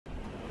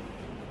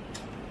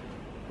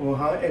Well,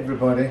 hi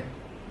everybody.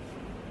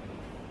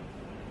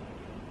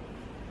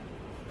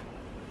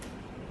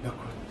 Look,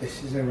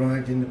 this has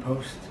arrived in the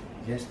post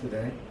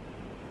yesterday.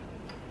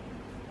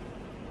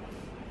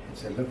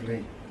 It's a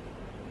lovely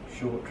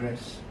short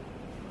dress.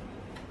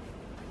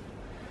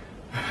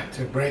 I had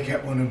to break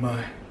out one of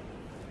my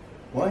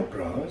white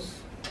bras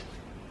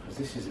because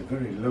this is a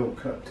very low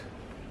cut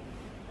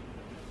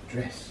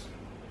dress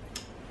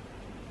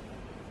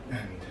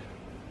and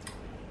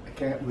I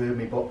can't wear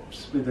my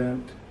bops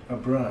without a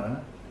bra.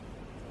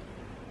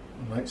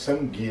 Like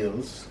some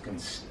girls can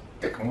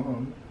stick them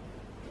on.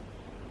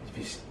 If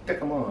you stick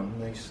them on,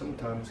 they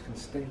sometimes can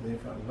stay there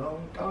for a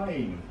long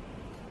time.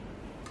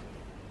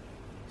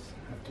 So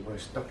I have to wear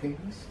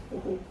stockings.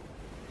 Oh.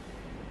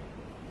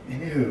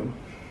 Anywho,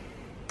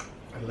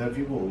 I love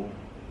you all.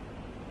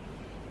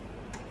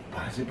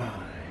 Bye.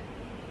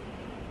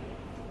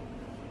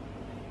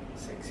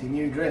 Sexy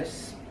new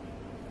dress.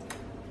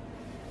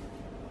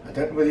 I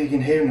don't know whether you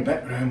can hear in the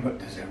background, but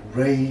there's a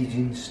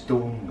raging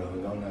storm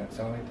going on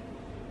outside.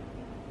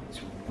 It's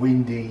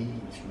windy,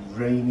 it's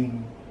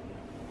raining,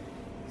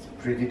 it's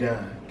pretty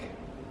dark.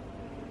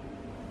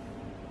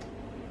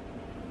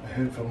 I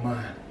heard from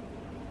my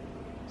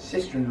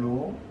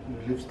sister-in-law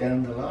who lives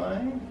down the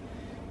line,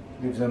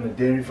 lives on a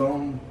dairy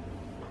farm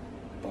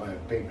by a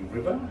big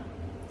river,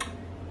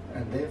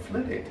 and they're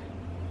flooded.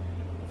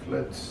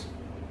 Floods,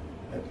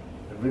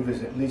 the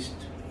river's at least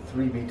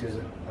 3 meters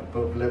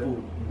above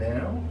level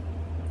now,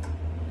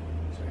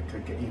 so it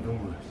could get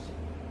even worse.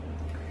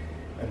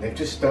 And they've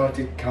just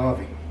started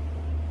calving.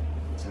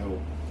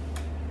 So,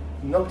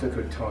 not a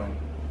good time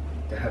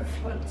to have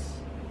floods.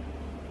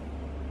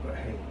 But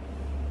hey,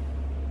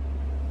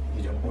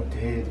 you don't want to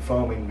hear the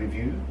farming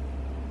review,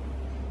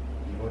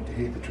 you want to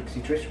hear the Trixie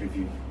Trish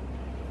review.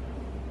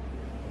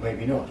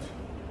 Maybe not.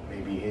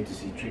 Maybe you're here to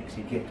see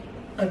Trixie get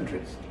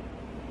undressed.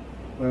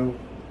 Well,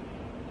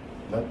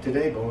 not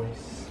today,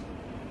 boys.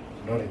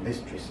 Not in this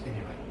dress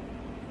anyway.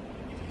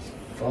 It is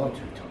far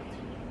too tight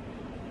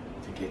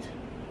to get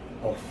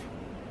off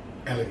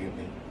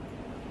elegantly.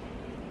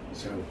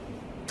 So,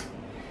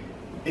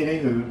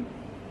 anywho,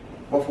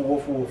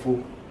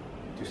 waffle.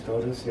 Just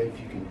thought I'd say if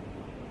you can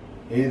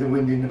hear the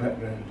wind in the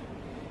background,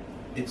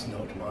 it's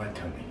not my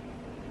tummy.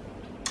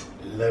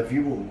 Love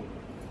you all.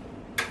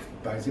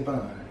 Bye.